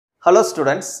Hello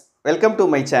students, welcome to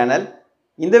my channel.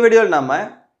 In the video நாம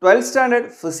 12th standard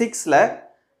physics ல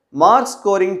mark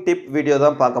scoring tip video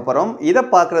தான் பார்க்க போறோம். இத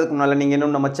பார்க்கிறதுக்கு முன்னால நீங்க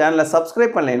இன்னும் நம்ம சேனலை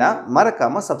subscribe பண்ணலைனா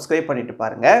மறக்காம subscribe பண்ணிட்டு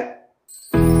பாருங்க.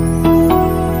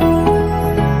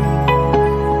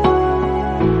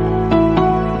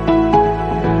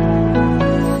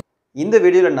 இந்த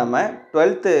வீடியோல நாம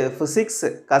 12th physics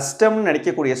custom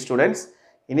நினைக்கக்கூடிய ஸ்டூடண்ட்ஸ்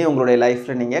இனி உங்களுடைய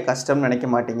லைஃப்ல நீங்க கஷ்டம் நினைக்க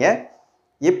மாட்டீங்க.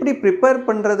 எப்படி ப்ரிப்பேர்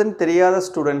பண்ணுறதுன்னு தெரியாத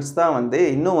ஸ்டூடெண்ட்ஸ் தான்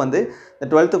இன்னும் இந்த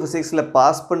 12th ஃபிசிக்ஸில்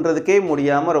பாஸ் பண்ணுறதுக்கே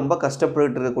முடியாமல் ரொம்ப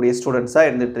கஷ்டப்பட்டு இருக்கக்கூடிய ஸ்டூடெண்ட்ஸாக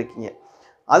இருந்துகிட்ருக்கீங்க.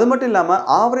 அது மட்டும் இல்லாமல்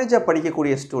ஆவரேஜாக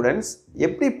படிக்கக்கூடிய ஸ்டூடெண்ட்ஸ்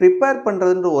எப்படி ப்ரிப்பேர்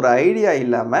பண்ணுறதுன்ற ஒரு ஐடியா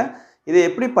இல்லாமல் இதை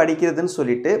எப்படி படிக்கிறதுன்னு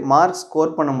சொல்லிட்டு மார்க்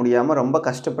ஸ்கோர் பண்ண முடியாமல் ரொம்ப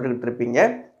கஷ்டப்பட்டுக்கிட்டு இருப்பீங்க.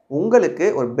 உங்களுக்கு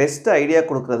ஒரு பெஸ்ட் ஐடியா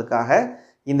கொடுக்கறதுக்காக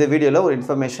இந்த வீடியோவில் ஒரு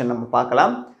இன்ஃபர்மேஷன் நம்ம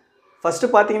பார்க்கலாம்.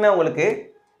 ஃபஸ்ட்டு பார்த்தீங்கன்னா உங்களுக்கு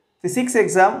ஃபிசிக்ஸ்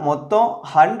எக்ஸாம் மொத்தம்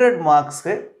 100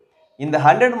 மார்க்ஸ்க்கு இந்த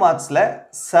 100 மார்க்ஸில்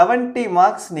 70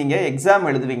 மார்க்ஸ் நீங்கள் எக்ஸாம்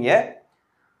எழுதுவீங்க,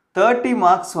 30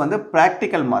 மார்க்ஸ்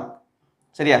ப்ராக்டிக்கல் மார்க்.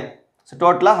 சரியா? ஸோ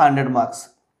டோட்டலாக 100 மார்க்ஸ்.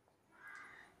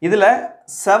 இதில்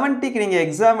 70க்கு நீங்கள்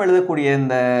எக்ஸாம் எழுதக்கூடிய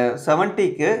இந்த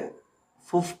 70க்கு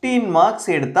 15 மார்க்ஸ்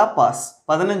எடுத்தால் பாஸ்,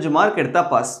 15 மார்க்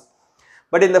எடுத்தால் பாஸ்.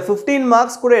 பட் இந்த 15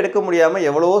 மார்க்ஸ் கூட எடுக்க முடியாமல்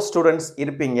எவ்வளோ ஸ்டூடெண்ட்ஸ்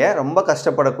இருப்பீங்க, ரொம்ப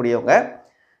கஷ்டப்படக்கூடியவங்க.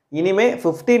 இனிமே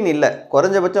 15 இல்லை,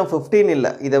 குறைஞ்சபட்சம் 15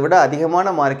 இல்லை, இதை விட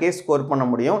அதிகமான மார்க்கே ஸ்கோர் பண்ண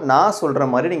முடியும் நான் சொல்கிற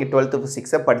மாதிரி நீங்கள் 12th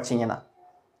ஃபிசிக்ஸை படிச்சிங்கன்னா.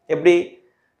 எப்படி?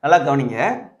 நல்லா கவனிங்க.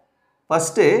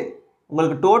 ஃபஸ்ட்டு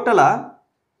உங்களுக்கு டோட்டலாக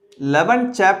 11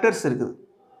 சாப்டர்ஸ் இருக்குது.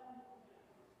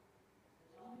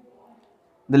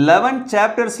 இந்த 11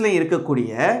 சாப்டர்ஸில்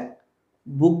இருக்கக்கூடிய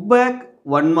புக் பேக்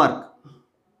 1 மார்க்,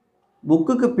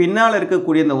 புக்குக்கு பின்னால்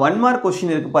இருக்கக்கூடிய இந்த 1 மார்க்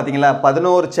கொஷின் இருக்குது பார்த்தீங்களா,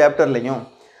 11 சாப்டர்லையும்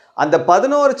அந்த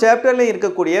 11 சாப்டர்ல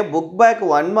இருக்கக்கூடிய book back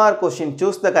 1 mark question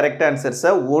choose the correct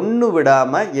ஆன்சர்ஸை ஒன்று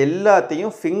விடாமல்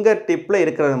எல்லாத்தையும் ஃபிங்கர் டிப்பில்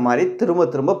இருக்கிறது மாதிரி திரும்ப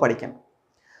திரும்ப படிக்கணும்.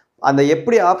 அந்த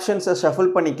எப்படி ஆப்ஷன்ஸை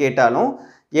ஷஃபில் பண்ணி கேட்டாலும்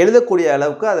எழுதக்கூடிய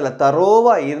அளவுக்கு அதில்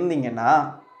தரோவாக இருந்தீங்கன்னா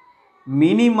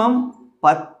மினிமம்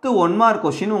 10 1 மார்க்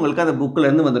கொஸ்டின் உங்களுக்கு அந்த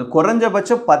புக்கிலேருந்து வந்துடும்.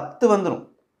 குறைஞ்சபட்சம் 10 வந்துடும்.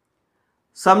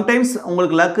 சம்டைம்ஸ்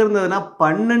உங்களுக்கு லக் இருந்ததுன்னா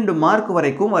 12 மார்க்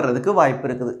வரைக்கும் வர்றதுக்கு வாய்ப்பு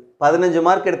இருக்குது. 15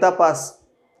 மார்க் எடுத்தால் பாஸ்.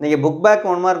 நீங்கள் புக் பேக்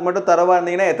 1 மார்க் மட்டும் தரவாக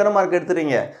இருந்தீங்கன்னா எத்தனை மார்க்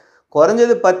எடுத்துறீங்க?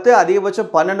 குறைஞ்சது 10,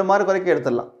 அதிகபட்சம் 12 மார்க் வரைக்கும்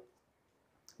எடுத்துடலாம்.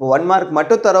 இப்போ 1 மார்க்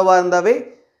மட்டும் தரவாக இருந்தாவே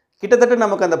கிட்டத்தட்ட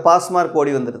நமக்கு அந்த பாஸ் மார்க்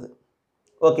ஓடி வந்துடுது.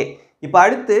 ஓகே, இப்போ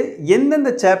அடுத்து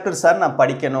எந்தெந்த சாப்டர் சார் நான்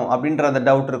படிக்கணும் அப்படின்ற அந்த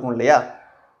டவுட் இருக்கும் இல்லையா,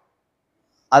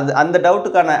 அந்த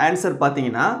டவுட்டுக்கான ஆன்சர்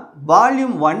பார்த்தீங்கன்னா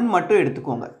வால்யூம் 1 மட்டும்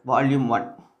எடுத்துக்கோங்க. வால்யூம் 1,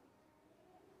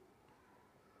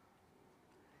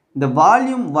 இந்த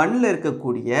வால்யூம் 1ல்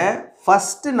இருக்கக்கூடிய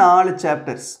first 4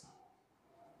 chapters,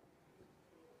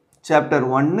 chapter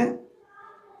 1,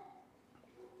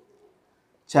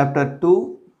 chapter 2,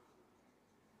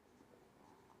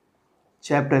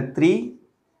 chapter 3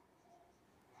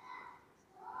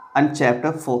 and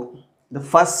chapter 4. இந்த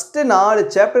ஃபஸ்ட்டு 4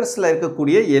 சாப்டர்ஸில்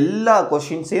இருக்கக்கூடிய எல்லா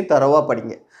கொஷின்ஸையும் தரவாக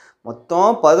படிங்க.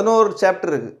 மொத்தம் 11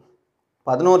 சாப்டர் இருக்குது.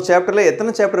 11 சாப்டரில்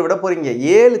எத்தனை சாப்டர் விட போகிறீங்க?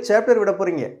 7 சாப்டர் விட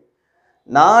போகிறீங்க.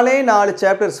 4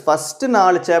 சாப்டர்ஸ், ஃபஸ்ட்டு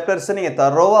 4 சாப்டர்ஸை நீங்கள்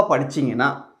தரோவாக படிச்சிங்கன்னா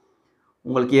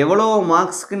உங்களுக்கு எவ்வளோ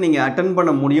மார்க்ஸ்க்கு நீங்கள் அட்டன்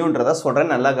பண்ண முடியுன்றதை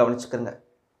சொல்கிறேன், நல்லா கவனிச்சுக்கோங்க.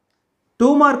 2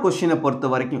 மார்க் கொஷினை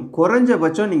பொறுத்த வரைக்கும்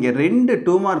குறைஞ்சபட்சம் நீங்கள் 2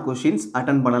 2 மார்க் கொஷின்ஸ்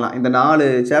அட்டன் பண்ணலாம் இந்த 4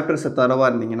 சாப்டர்ஸை தரோவாக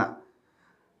இருந்தீங்கன்னா.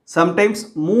 சம்டைம்ஸ்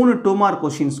 3 2 மார்க்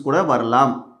கொஷின்ஸ் கூட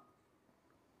வரலாம்.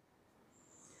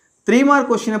 3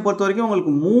 மார்க் கொஷினை பொறுத்த வரைக்கும்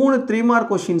உங்களுக்கு 3 3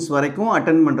 மார்க் கொஷின்ஸ் வரைக்கும்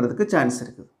அட்டன் பண்ணுறதுக்கு சான்ஸ்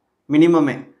இருக்குது.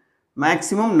 மினிமமே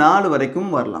மேக்ஸிமம் 4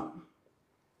 வரைக்கும் வரலாம்.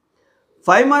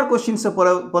 5 மார்க் கொஷின்ஸை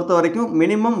பொறுத்த வரைக்கும்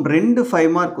மினிமம் 2 5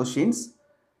 மார்க் கொஷின்ஸ்,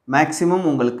 மேக்ஸிமம்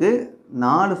உங்களுக்கு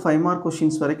 4 5 மார்க்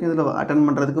கொஷின்ஸ் வரைக்கும் இதில் அட்டன்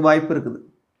பண்ணுறதுக்கு வாய்ப்பு இருக்குது.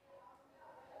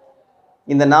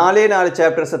 இந்த 4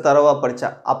 சாப்டர்ஸை தரவாக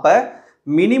படித்தா அப்போ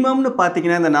மினிமம்னு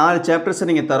பார்த்தீங்கன்னா இந்த 4 சாப்டர்ஸை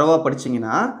நீங்கள் தரவாக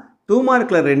படிச்சிங்கன்னா 2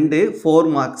 மார்க்கில் 2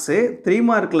 4 மார்க்ஸு, 3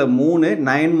 மார்க்கில் 3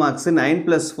 9 மார்க்ஸு, 9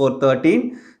 + 4 13,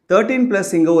 13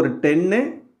 + இங்கே ஒரு 10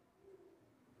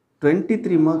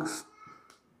 23 மார்க்ஸ்.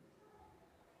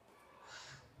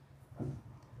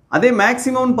 அதே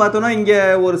மேக்ஸிமம்னு பார்த்தோன்னா இங்கே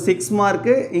ஒரு 6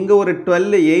 மார்க்கு, இங்கே ஒரு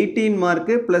 12 18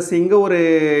 மார்க்கு, ப்ளஸ் இங்கே ஒரு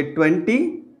 20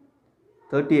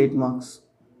 38 மார்க்ஸ்.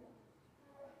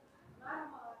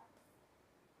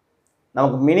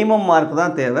 நமக்கு மினிமம் மார்க்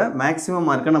தான் தேவை, மேக்ஸிமம்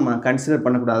மார்க்கை நம்ம கன்சிடர்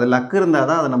பண்ணக்கூடாது. லக் இருந்தால்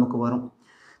தான் அது நமக்கு வரும்.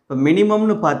 இப்போ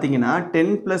மினிமம்னு பார்த்தீங்கன்னா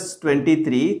 10 +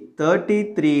 23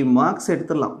 33 மார்க்ஸ்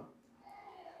எடுத்துடலாம்.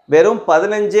 வெறும்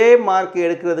 15 மார்க்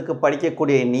எடுக்கிறதுக்கு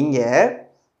படிக்கக்கூடிய நீங்கள்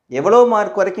எவ்வளோ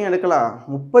மார்க் வரைக்கும் எடுக்கலாம்?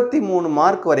 33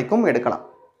 மார்க் வரைக்கும் எடுக்கலாம்.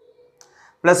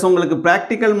 ப்ளஸ் உங்களுக்கு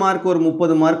ப்ராக்டிக்கல் மார்க் ஒரு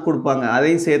 30 மார்க் கொடுப்பாங்க,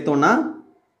 அதையும் சேர்த்தோன்னா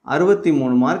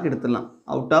 63 மார்க் எடுத்துடலாம்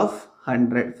அவுட் ஆஃப்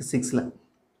 100 ஃபிசிக்ஸில்.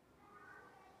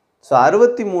 ஸோ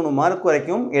 63 மார்க்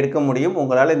வரைக்கும் எடுக்க முடியும்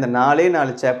உங்களால் இந்த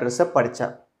 4 சாப்டர்ஸை படித்தா.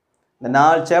 இந்த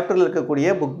 4 சாப்டரில் இருக்கக்கூடிய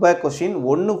புக் பேக் கொஷின்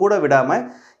ஒன்று கூட விடாமல்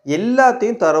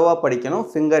எல்லாத்தையும் தரவாக படிக்கணும்.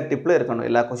 ஃபிங்கர் டிப்பில் இருக்கணும்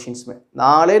எல்லா கொஷின்ஸுமே.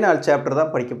 4 சாப்டர்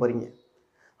தான் படிக்க போகிறீங்க.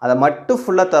 அதை மட்டும்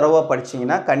ஃபுல்லாக தரவாக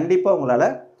படிச்சிங்கன்னா கண்டிப்பாக உங்களால்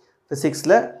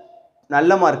ஃபிசிக்ஸில்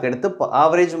நல்ல மார்க் எடுத்து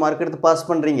ஆவரேஜ் மார்க் எடுத்து பாஸ்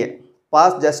பண்ணுறீங்க.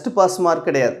 ஜஸ்ட் பாஸ் மார்க்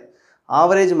கிடையாது,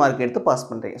 ஆவரேஜ் மார்க் எடுத்து பாஸ்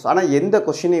பண்ணுறீங்க. ஸோ ஆனால் எந்த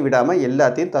கொஷினையும் விடாமல்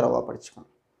எல்லாத்தையும் தரவாக படிச்சுக்கணும்.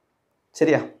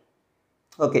 சரியா?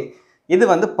 ஓகே, இது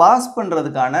வந்து பாஸ்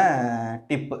பண்ணுறதுக்கான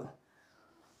டிப்பு.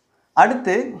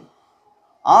 அடுத்து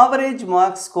ஆவரேஜ்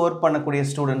மார்க் ஸ்கோர் பண்ணக்கூடிய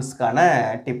ஸ்டூடெண்ட்ஸ்க்கான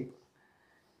டிப்.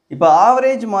 இப்போ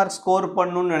ஆவரேஜ் மார்க் ஸ்கோர்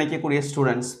பண்ணணும்னு நினைக்கக்கூடிய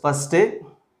ஸ்டூடெண்ட்ஸ் ஃபஸ்ட்டு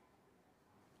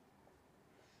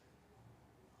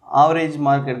ஆவரேஜ்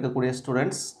மார்க் எடுக்கக்கூடிய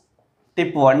ஸ்டூடெண்ட்ஸ்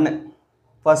டிப் 1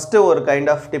 ஃபஸ்ட்டு ஒரு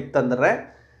கைண்ட் ஆஃப் டிப் தந்துடுறேன்.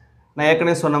 நான்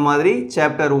ஏற்கனவே சொன்ன மாதிரி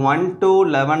சாப்டர் 1 to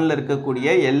 11 இருக்கக்கூடிய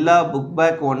எல்லா புக்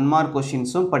பேக் 1 மார்க்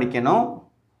கொஷின்ஸும் படிக்கணும்.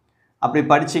 அப்படி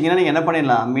படிச்சிங்கன்னா நீங்கள் என்ன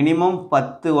பண்ணிடலாம், minimum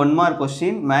 10 1 mark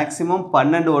question, maximum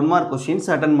 12 1 mark questions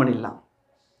attend பண்ணிடலாம்.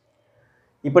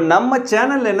 இப்போ நம்ம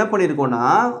சேனலில் என்ன பண்ணியிருக்கோன்னா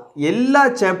எல்லா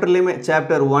சாப்டர்லேயுமே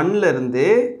சாப்டர் 1லேருந்து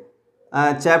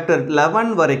சாப்டர்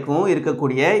 11 வரைக்கும்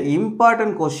இருக்கக்கூடிய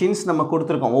இம்பார்ட்டன்ட் கொஷின்ஸ் நம்ம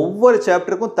கொடுத்துருக்கோம். ஒவ்வொரு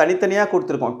சாப்டருக்கும் தனித்தனியாக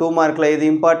கொடுத்துருக்கோம். 2 மார்க்கில் எது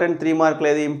இம்பார்ட்டன்ட், 3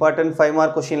 மார்க்கில் எது இம்பார்ட்டன்ட், 5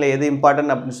 மார்க் கொஷினில் எது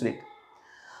இம்பார்ட்டன்ட் அப்படின்னு சொல்லிட்டு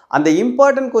அந்த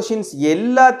இம்பார்ட்டன்ட் கொஷின்ஸ்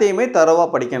எல்லாத்தையுமே தரவாக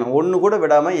படிக்கணும். ஒன்று கூட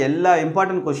விடாமல் எல்லா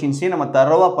இம்பார்ட்டன்ட் கொஷின்ஸையும் நம்ம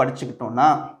தரவாக படிச்சுக்கிட்டோம்னா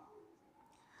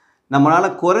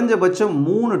நம்மளால் குறைஞ்சபட்சம்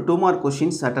 3 2 மார்க்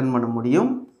கொஷின்ஸ் அட்டன் பண்ண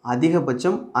முடியும்.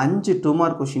 அதிகபட்சம் 5 2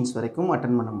 மார்க் கொஷின்ஸ் வரைக்கும்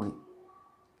அட்டன் பண்ண முடியும்.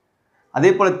 அதே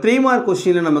போல் 3 மார்க்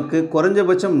கொஷினில் நமக்கு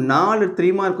குறைஞ்சபட்சம் 4 3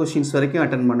 மார்க் கொஷின்ஸ் வரைக்கும்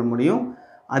அட்டன் பண்ண முடியும்.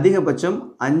 அதிகபட்சம்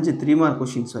 5 3 மார்க்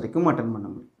கொஷின்ஸ் வரைக்கும் அட்டன் பண்ண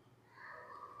முடியும்.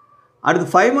 அடுத்து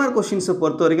 5 மார்க் கொஷின்ஸை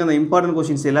பொறுத்த வரைக்கும் அந்த இம்பார்ட்டன்ட்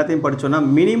கொஷின்ஸ் எல்லாத்தையும் படித்தோன்னா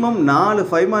மினிமம் 4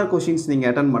 5 மார்க் கொஷின்ஸ் நீங்கள்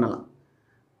அட்டன் பண்ணலாம்.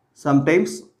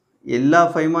 சம்டைம்ஸ் எல்லா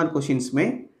 5 மார்க் கொஷின்ஸுமே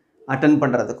அட்டன்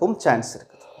பண்ணுறதுக்கும் சான்ஸ்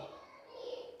இருக்குது.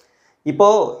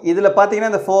 இப்போது இதில்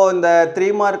பார்த்தீங்கன்னா இந்த 3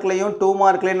 மார்க்லேயும் 2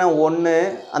 மார்க்லேயும் நான் ஒன்று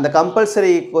அந்த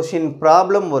கம்பல்சரி கொஷின்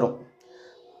ப்ராப்ளம் வரும்.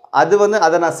 அது வந்து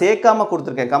அதை நான் சேர்க்காமல்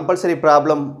கொடுத்துருக்கேன். கம்பல்சரி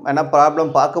ப்ராப்ளம் வேணால் ப்ராப்ளம்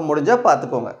பார்க்க முடிஞ்சால்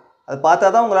பார்த்துக்கோங்க. அது பார்த்தா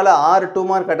தான் உங்களால் 6 2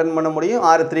 மார்க் அட்டன் பண்ண முடியும்,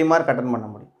 6 3 மார்க் அட்டன் பண்ண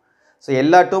முடியும். ஸோ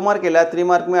எல்லா 2 மார்க் எல்லா 3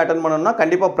 மார்க்குமே அட்டன் பண்ணணும்னா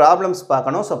கண்டிப்பாக ப்ராப்ளம்ஸ்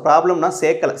பார்க்கணும். ஸோ ப்ராப்ளம் நான்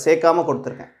சேர்க்காமல்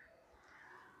கொடுத்துருக்கேன்.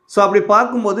 ஸோ அப்படி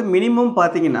பார்க்கும்போது மினிமம்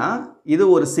பார்த்தீங்கன்னா இது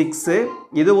ஒரு 6,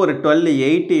 இது ஒரு 12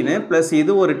 18 ப்ளஸ்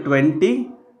இது ஒரு 20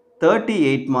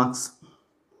 38 marks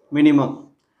minimum.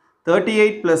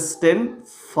 38 + 10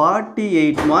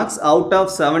 48 marks out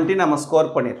of 70 நம்ம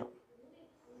ஸ்கோர் பண்ணிடுறோம்.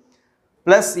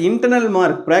 Plus internal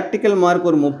mark practical mark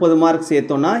ஒரு 30 மார்க்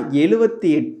சேர்த்தோன்னா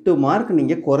 78 மார்க்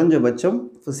நீங்கள் குறைஞ்சபட்சம்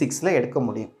ஃபிசிக்ஸில் எடுக்க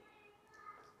முடியும்.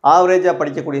 ஆவரேஜாக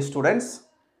படிக்கக்கூடிய ஸ்டூடெண்ட்ஸ்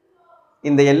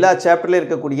இந்த எல்லா சாப்டர்லையும்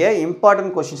இருக்கக்கூடிய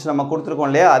இம்பார்ட்டன்ட் கொஷின்ஸ் நம்ம கொடுத்துருக்கோம்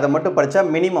இல்லையா, அதை மட்டும் படித்தா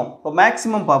மினிமம். இப்போ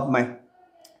மேக்ஸிமம் பார்ப்போமே,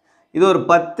 இது ஒரு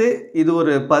 10, இது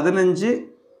ஒரு 15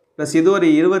 ப்ளஸ் இது ஒரு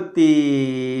 10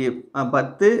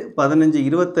 15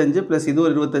 25 ப்ளஸ் இது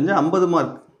ஒரு 25 50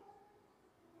 மார்க்.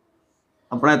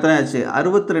 அப்புறம் எத்தனை ஆச்சு,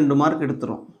 62 மார்க்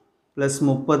எடுத்துரும். ப்ளஸ்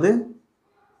 30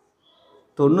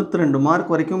 92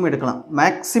 மார்க் வரைக்கும் எடுக்கலாம்.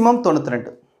 Maximum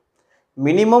 92,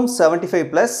 minimum 75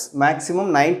 plus maximum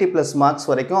 90 plus marks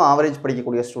வரைக்கும் ஆவரேஜ்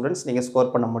படிக்கக்கூடிய ஸ்டூடெண்ட்ஸ் நீங்கள்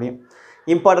ஸ்கோர் பண்ண முடியும்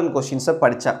இம்பார்ட்டன்ட் கொஷின்ஸை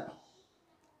படித்தா.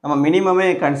 நம்ம மினிமமே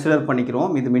கன்சிடர்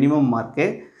பண்ணிக்கிறோம். இது மினிமம் மார்க்கு,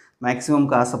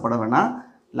 மேக்ஸிமம்க்கு ஆசைப்பட வேணாம்.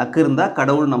 லக்கு இருந்தால்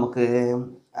கடவுள் நமக்கு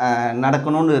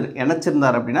நடக்கணும்னு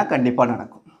நினச்சிருந்தார் அப்படின்னா கண்டிப்பாக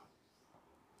நடக்கும்.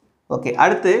 ஓகே,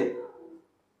 அடுத்து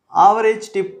ஆவரேஜ்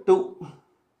டிப் 2.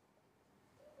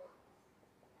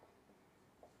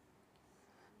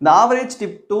 இந்த ஆவரேஜ்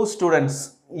டிப் 2 ஸ்டூடெண்ட்ஸ்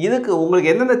இதுக்கு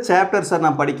உங்களுக்கு எந்தெந்த சாப்டர்ஸை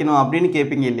நான் படிக்கணும் அப்படின்னு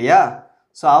கேட்பீங்க இல்லையா.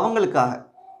 ஸோ அவங்களுக்காக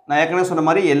நான் ஏற்கனவே சொன்ன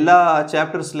மாதிரி எல்லா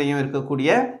சாப்டர்ஸ்லேயும்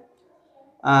இருக்கக்கூடிய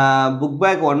புக்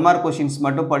பேக் 1 மார்க் கொஷின்ஸ்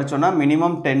மட்டும் படித்தோன்னா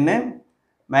மினிமம் 10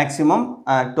 மேக்ஸிமம்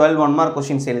 12 1 மார்க்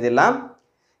கொஷின்ஸ் எழுதிடலாம்.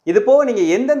 இது போக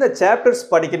நீங்கள் எந்தெந்த சாப்டர்ஸ்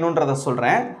படிக்கணுன்றதை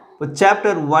சொல்கிறேன். இப்போ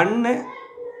chapter 1,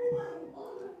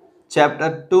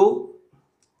 chapter 2,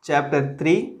 chapter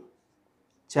 3,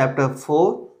 chapter 4,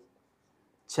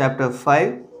 chapter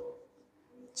 5,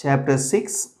 chapter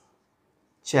 6,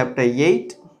 chapter 8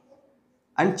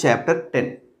 and chapter 10.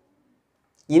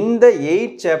 இந்த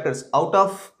 8 chapters out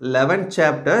of 11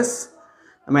 chapters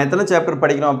நம்ம எத்தனை சாப்டர்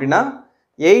படிக்கிறோம் அப்படின்னா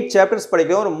 8 chapters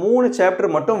படிக்கிறோம். ஒரு 3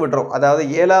 சாப்டர் மட்டும் விடுறோம். அதாவது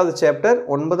 7வது சாப்டர்,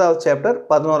 9வது சாப்டர்,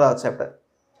 11வது சாப்டர்.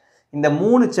 இந்த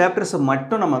 3 சாப்டர்ஸை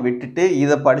மட்டும் நம்ம விட்டுட்டு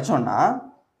இதை படித்தோன்னா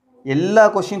எல்லா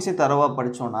கொஷின்ஸையும் தரவாக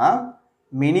படித்தோன்னா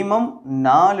மினிமம்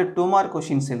 4 2 மார்க்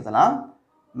கொஷின்ஸ் எழுதலாம்,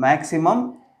 மேக்ஸிமம்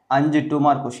 5 2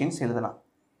 மார்க் கொஷின்ஸ் எழுதலாம்.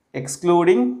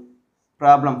 எக்ஸ்க்ளூடிங்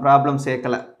ப்ராப்ளம்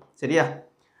சேர்க்கலை. சரியா?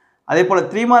 அதே போல்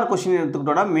 3 மார்க் கொஷின்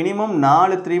எடுத்துக்கிட்டோன்னா minimum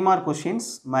 4 3 mark questions,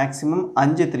 maximum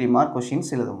 5 3 mark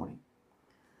questions எழுத முடியும்.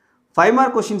 5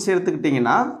 மார்க் கொஷின்ஸ்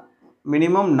எடுத்துக்கிட்டிங்கன்னா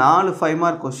minimum 4 5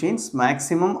 mark questions,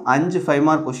 maximum 5 5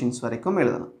 mark questions வரைக்கும்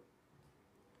எழுதலாம்.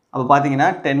 அப்போ பார்த்தீங்கன்னா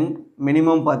 10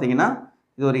 மினிமம் பார்த்தீங்கன்னா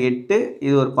இது ஒரு 8,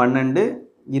 இது ஒரு 12,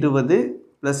 20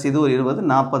 ப்ளஸ் இது ஒரு 20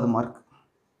 40 மார்க்.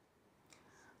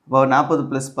 இப்போ 40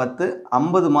 plus 10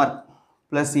 50 mark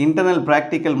plus internal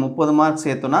practical 30 mark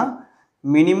சேர்த்தோன்னா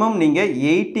minimum நீங்கள்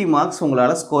 80 மார்க்ஸ்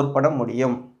உங்களால் ஸ்கோர் பண்ண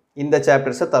முடியும் இந்த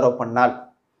சாப்டர்ஸை தரோ பண்ணால்.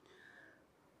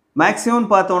 மேக்ஸிமம்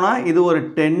பார்த்தோன்னா இது ஒரு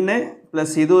 10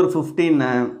 ப்ளஸ் இது ஒரு 15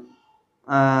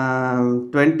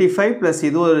 25 ப்ளஸ்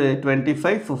இது ஒரு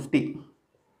 25 50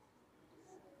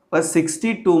 plus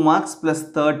 62 marks plus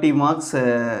 30 marks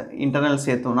internal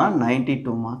சேர்த்தோன்னா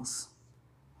 92 marks.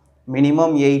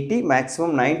 Minimum 80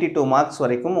 maximum 92 marks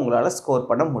வரைக்கும் உங்களால் ஸ்கோர்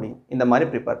பண்ண முடியும் இந்த மாதிரி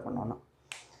ப்ரிப்பேர் பண்ணோன்னா.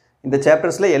 இந்த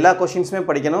சாப்டர்ஸில் எல்லா கொஷின்ஸுமே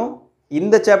படிக்கணும்.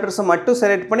 இந்த சாப்டர்ஸை மட்டும்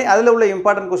செலக்ட் பண்ணி அதில் உள்ள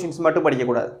இம்பார்ட்டன்ட் கொஷின்ஸ் மட்டும்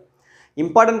படிக்கக்கூடாது.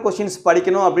 இம்பார்ட்டன்ட் கொஷின்ஸ்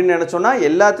படிக்கணும் அப்படின்னு நினச்சோன்னா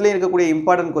எல்லாத்துலேயும் இருக்கக்கூடிய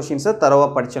இம்பார்ட்டன்ட் கொஷின்ஸை தரவாக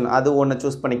படிச்சணும். அது ஒன்று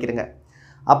சூஸ் பண்ணிக்கிறங்க.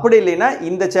 அப்படி இல்லைன்னா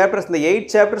இந்த சாப்டர்ஸ் இந்த 8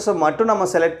 சாப்டர்ஸை மட்டும் நம்ம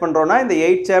செலக்ட் பண்ணுறோன்னா இந்த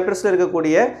 8 சாப்டர்ஸில்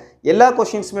இருக்கக்கூடிய எல்லா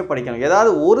கொஷின்ஸுமே படிக்கணும்.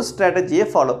 ஏதாவது ஒரு ஸ்ட்ராட்டஜியை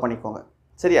ஃபாலோ பண்ணிக்கோங்க.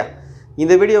 சரியா?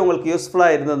 இந்த வீடியோ உங்களுக்கு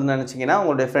யூஸ்ஃபுல்லாக இருந்ததுன்னு நினச்சிங்கன்னா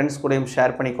உங்களுடைய ஃப்ரெண்ட்ஸ் கூடயும்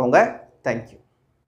ஷேர் பண்ணிக்கோங்க. தேங்க்யூ.